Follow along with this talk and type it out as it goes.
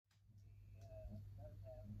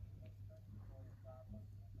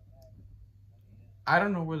I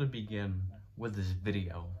don't know where to begin with this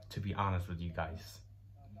video, to be honest with you guys.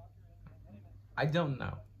 I don't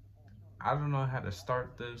know. I don't know how to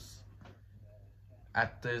start this.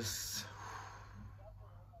 At this,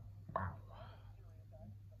 wow,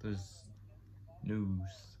 this news.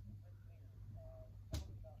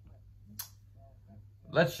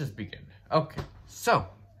 Let's just begin. Okay, so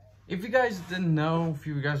if you guys didn't know, if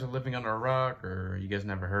you guys are living under a rock or you guys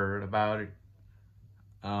never heard about it,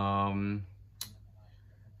 Kyle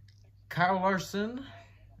Larson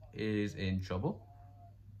is in trouble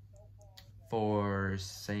for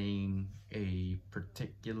saying a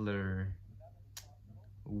particular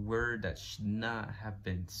word that should not have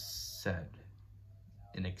been said.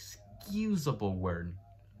 An inexcusable word.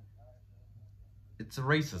 It's a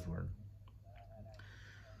racist word.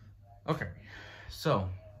 Okay, so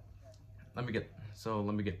let me get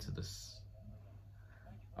to this.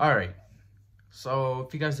 All right. So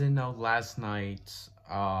if you guys didn't know, last night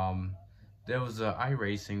there was a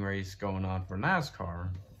iRacing race going on for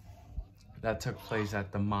NASCAR that took place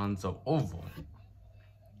at the Monza Oval.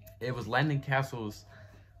 It was Landon Castle's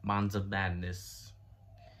Monza Madness.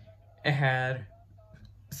 It had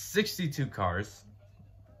 62 cars,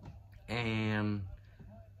 and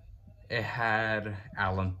it had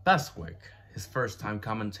Alan Bestwick, his first time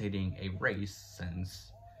commentating a race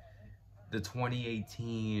since the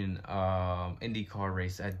 2018 IndyCar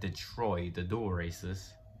race at Detroit, the dual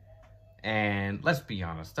races. And let's be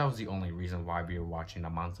honest, that was the only reason why we were watching the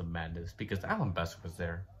Monza Madness, because Alan Bestwick was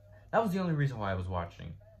there. That was the only reason why I was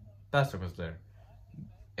watching. Bestwick was there.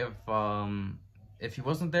 If he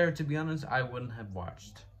wasn't there, to be honest, I wouldn't have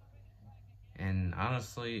watched. And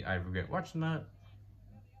honestly, I regret watching that,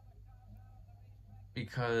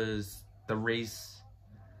 because the race,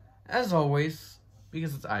 as always,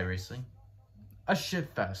 because it's iRacing, a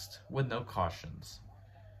shit fest with no cautions.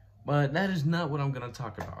 But that is not what I'm going to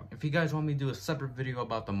talk about. If you guys want me to do a separate video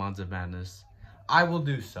about the Monza Madness, I will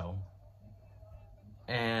do so.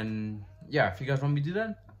 And yeah, if you guys want me to do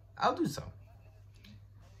that, I'll do so.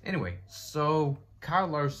 Anyway, so Kyle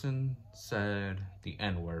Larson said the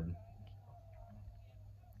N-word.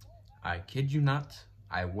 I kid you not.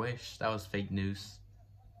 I wish that was fake news.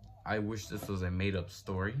 I wish this was a made-up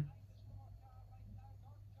story.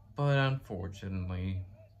 But unfortunately,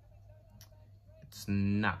 it's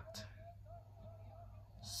not.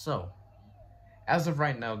 So, as of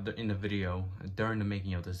right now in the video, during the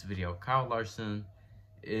making of this video, Kyle Larson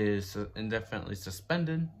is indefinitely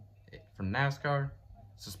suspended from NASCAR,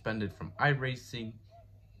 suspended from iRacing.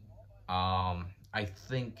 I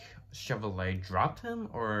think Chevrolet dropped him,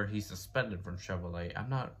 or he's suspended from Chevrolet. I'm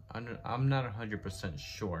not 100%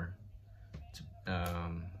 sure.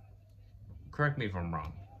 Correct me if I'm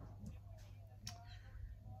wrong.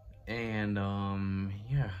 And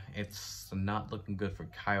yeah, it's not looking good for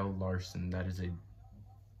Kyle Larson. That is a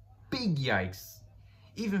big yikes.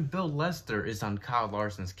 Even Bill Lester is on Kyle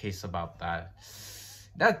Larson's case about that.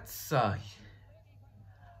 That's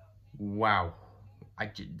wow.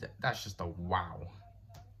 That's just a wow.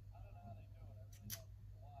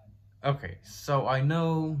 Okay, so I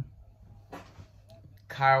know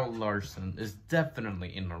Kyle Larson is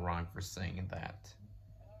definitely in the wrong for saying that.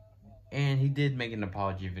 And he did make an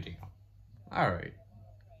apology video. Alright.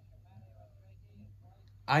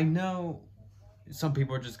 I know some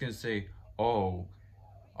people are just gonna say, oh,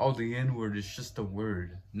 the N-word is just a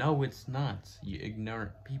word. No, it's not, you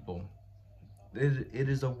ignorant people. It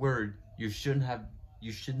is a word you should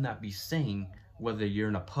not be saying, whether you're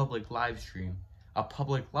in a public live stream, a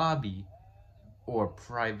public lobby, or a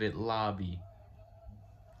private lobby.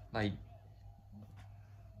 Like,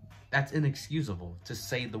 that's inexcusable to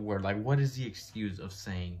say the word. Like, what is the excuse of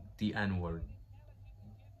saying the N-word?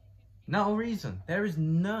 No reason. There is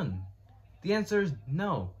none. The answer is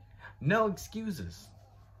no. No excuses.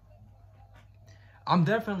 I'm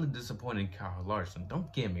definitely disappointed in Kyle Larson.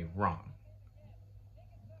 Don't get me wrong.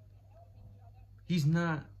 He's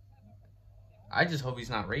not... I just hope he's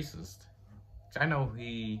not racist. I know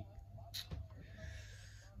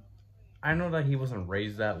that he wasn't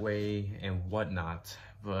raised that way and whatnot,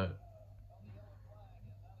 but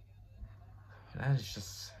that is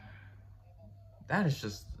just,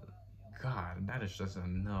 God, that is just a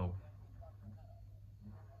no.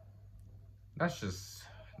 That's just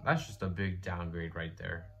a big downgrade right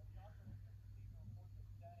there.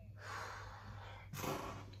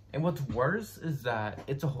 And what's worse is that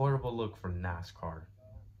it's a horrible look for NASCAR.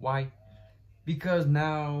 Why? Because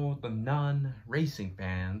now the non-racing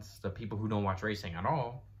fans, the people who don't watch racing at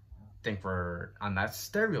all, think we're on that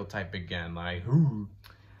stereotype again. Like, ooh,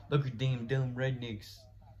 look at them dumb rednecks.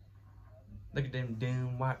 Look at them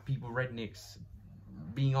dumb white people rednecks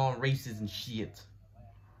being all racist and shit.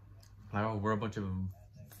 Like, oh, we're a bunch of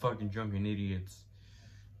fucking drunken idiots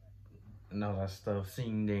and all that stuff.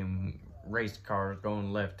 Seeing them race cars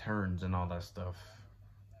going left turns and all that stuff.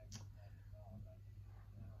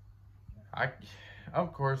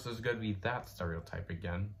 Of course, there's gonna be that stereotype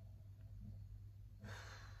again.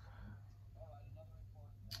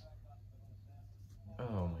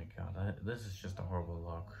 Oh my god, this is just a horrible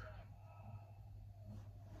look.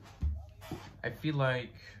 I feel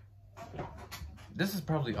like this is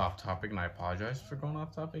probably off topic, and I apologize for going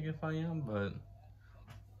off topic if I am, but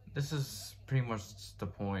this is pretty much the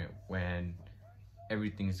point when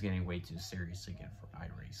everything is getting way too serious again for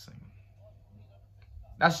iRacing.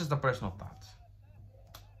 That's just a personal thought.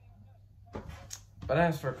 But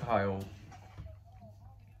as for Kyle,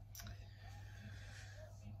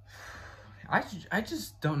 I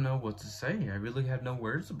just don't know what to say. I really have no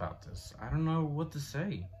words about this. I don't know what to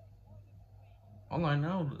say. All I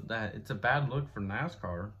know is that it's a bad look for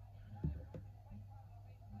NASCAR.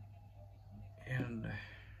 And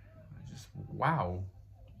I just, wow.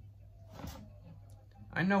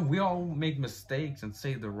 I know we all make mistakes and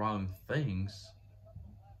say the wrong things.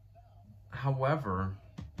 However,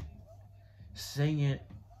 saying it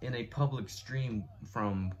in a public stream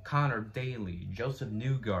from Connor Daly, Joseph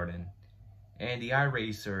Newgarden, and the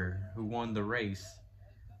iRacer who won the race.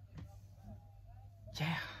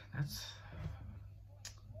 Yeah, that's...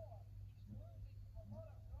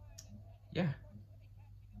 Yeah,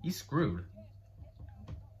 he's screwed.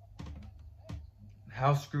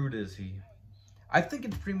 How screwed is he? I think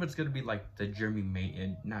it's pretty much gonna be like the Jeremy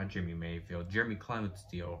Clements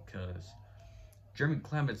deal, because Jeremy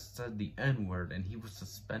Clements said the N-word and he was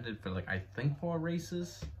suspended for, like, I think 4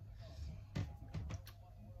 races.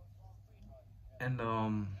 And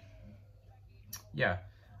yeah,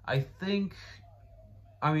 I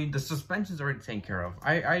mean the suspension's already taken care of.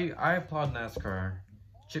 I applaud NASCAR,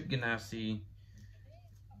 Chip Ganassi,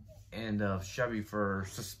 and Chevy for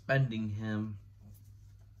suspending him,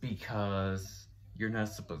 because you're not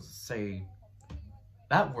supposed to say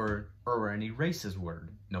that word or any racist word,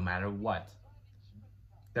 no matter what.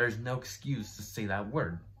 There's no excuse to say that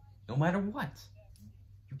word, no matter what.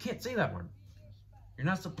 You can't say that word. You're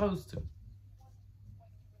not supposed to.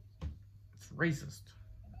 It's racist.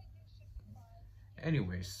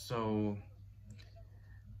 Anyway, so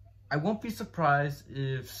I won't be surprised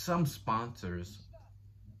if some sponsors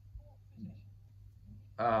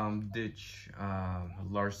ditch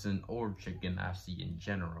Larson or Chip Ganassi in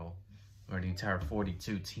general, or the entire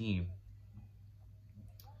 42 team.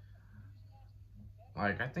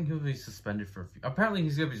 Like, I think he'll be suspended for apparently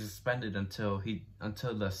he's gonna be suspended until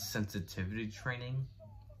the sensitivity training.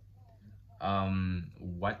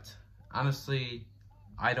 What? Honestly,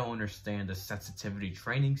 I don't understand the sensitivity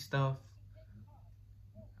training stuff.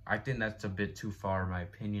 I think that's a bit too far in my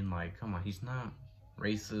opinion. Like, come on, he's not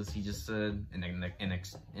racist. He just said in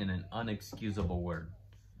an unexcusable word.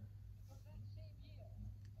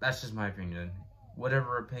 That's just my opinion.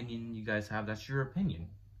 Whatever opinion you guys have, that's your opinion.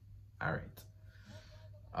 All right.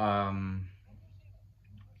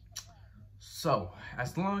 So,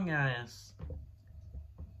 as long as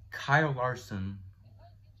Kyle Larson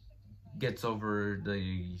gets over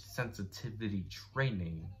the sensitivity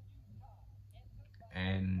training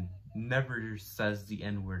and never says the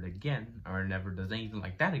N-word again, or never does anything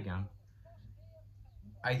like that again,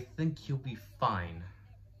 I think he'll be fine.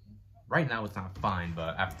 Right now it's not fine,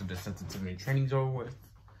 but after the sensitivity training's over with,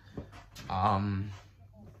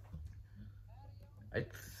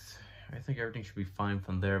 I think everything should be fine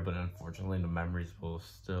from there, but unfortunately the memories will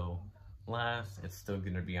still last. It's still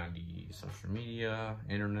going to be on the social media,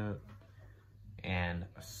 internet, and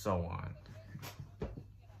so on.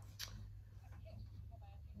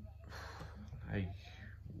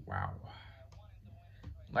 Wow.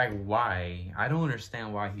 Like, why? I don't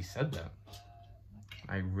understand why he said that.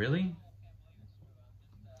 Like, really?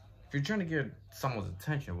 If you're trying to get someone's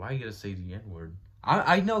attention, why you gotta say the N-word?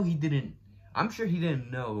 I know he didn't. I'm sure he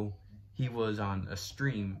didn't know he was on a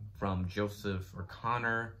stream from Joseph or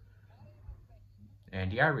Connor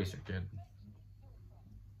and the iRacer kid.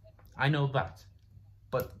 I know that,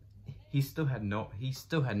 but he still had no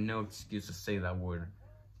excuse to say that word,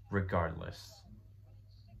 regardless.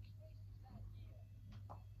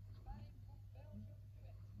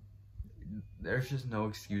 There's just no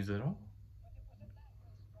excuse at all.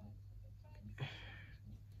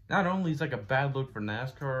 Not only is it like a bad look for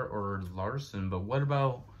NASCAR or Larson, but what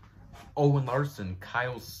about Owen Larson,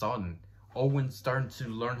 Kyle's son? Owen's starting to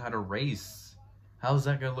learn how to race. How's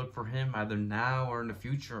that gonna look for him, either now or in the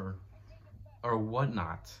future, or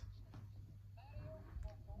whatnot?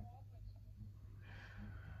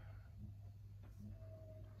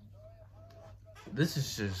 This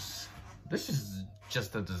is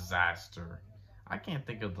just a disaster. I can't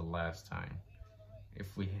think of the last time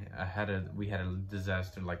if we had a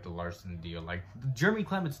disaster like the Larson deal, like the Jeremy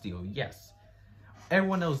Clements deal. Yes,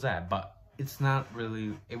 everyone knows that, but it's not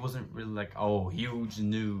really. It wasn't really like, oh, huge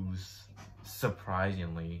news.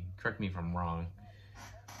 Surprisingly, correct me if I'm wrong,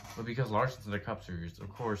 but because Larson's in the Cup Series, of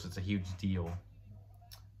course, it's a huge deal.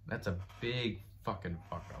 That's a big fucking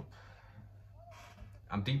fuck up.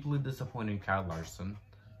 I'm deeply disappointed in Kyle Larson,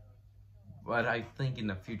 but I think in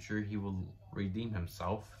the future he will redeem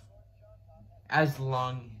himself, as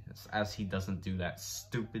long as he doesn't do that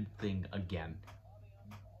stupid thing again.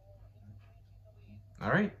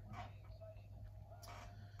 Alright?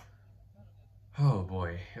 Oh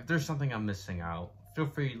boy, if there's something I'm missing out, feel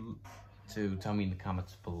free to tell me in the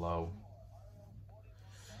comments below.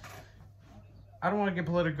 I don't want to get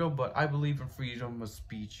political, but I believe in freedom of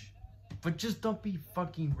speech. But just don't be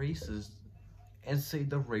fucking racist and say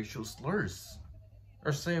the racial slurs.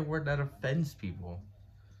 Or say a word that offends people.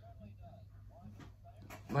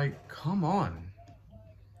 Like, come on.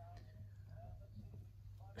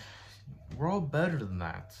 We're all better than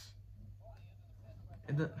that.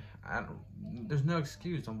 There's no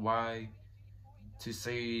excuse on why to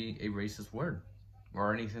say a racist word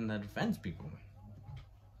or anything that offends people.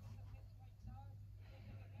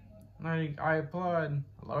 Like, I applaud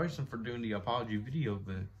Larson for doing the apology video,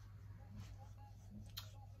 but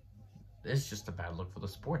it's just a bad look for the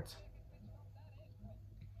sport.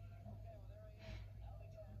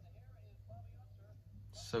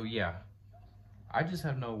 So yeah, I just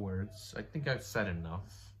have no words. I think I've said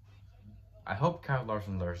enough. I hope Kyle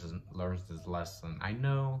Larson learns this lesson. I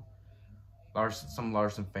know some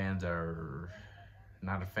Larson fans are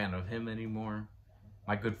not a fan of him anymore.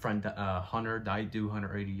 My good friend Hunter,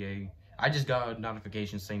 Hunter88, I just got a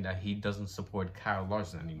notification saying that he doesn't support Kyle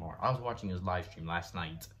Larson anymore. I was watching his live stream last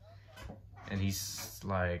night, and he's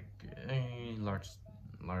like,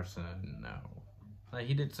 Larson, no. Like,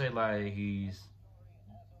 he did say like he's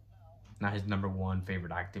not his #1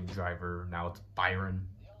 favorite active driver. Now it's Byron.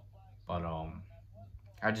 But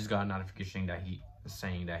I just got a notification that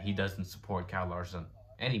saying that he doesn't support Kyle Larson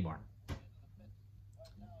anymore.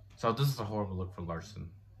 So this is a horrible look for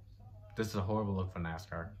Larson. This is a horrible look for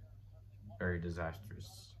NASCAR. Very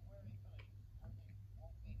disastrous.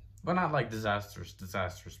 But not like disastrous,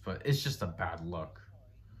 but it's just a bad look.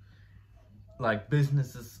 Like,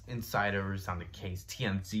 businesses, insiders on the case,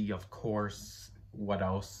 TMZ, of course. What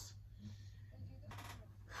else?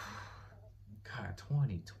 God,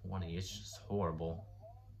 2020, it's just horrible.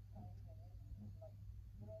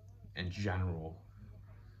 In general.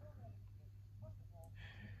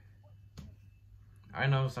 I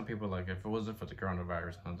know some people like, if it wasn't for the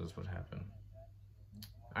coronavirus, none of this would happen.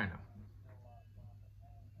 I know.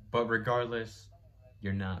 But regardless,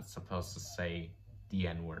 you're not supposed to say the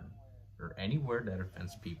N-word or any word that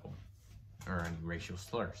offends people or any racial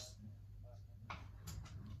slurs.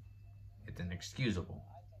 It's inexcusable.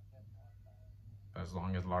 But as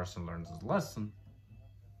long as Larson learns his lesson,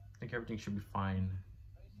 I think everything should be fine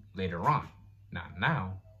later on. Not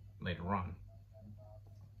now, later on.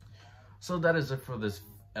 So that is it for this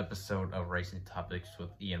episode of Racing Topics with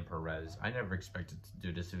Ian Perez. I never expected to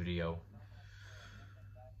do this video.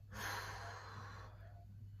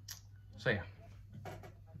 So yeah.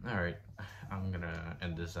 Alright, I'm gonna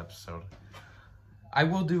end this episode. I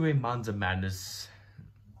will do a Monza Madness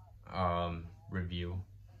review.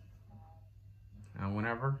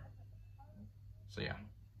 Whenever. So yeah.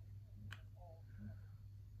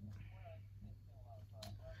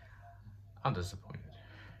 I'm disappointed.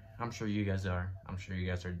 I'm sure you guys are. I'm sure you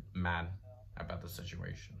guys are mad about the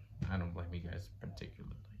situation. I don't blame you guys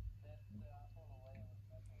particularly.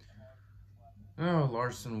 Oh,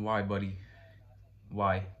 Larson, why, buddy?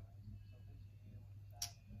 Why?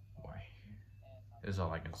 Why? Is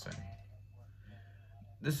all I can say.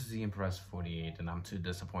 This is Ian Perez 48, and I'm too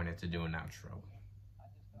disappointed to do an outro.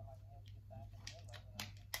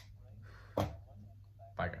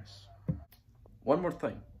 Bye, guys. One more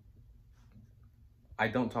thing. I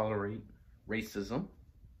don't tolerate racism.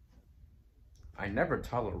 I never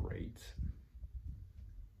tolerate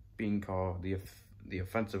being called the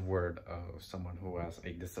offensive word of someone who has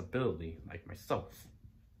a disability like myself.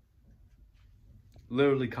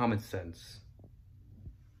 Literally common sense.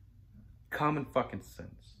 Common fucking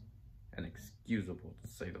sense. And excusable to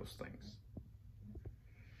say those things.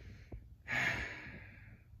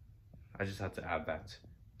 I just had to add that.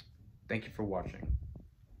 Thank you for watching.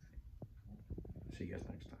 See you guys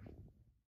next time.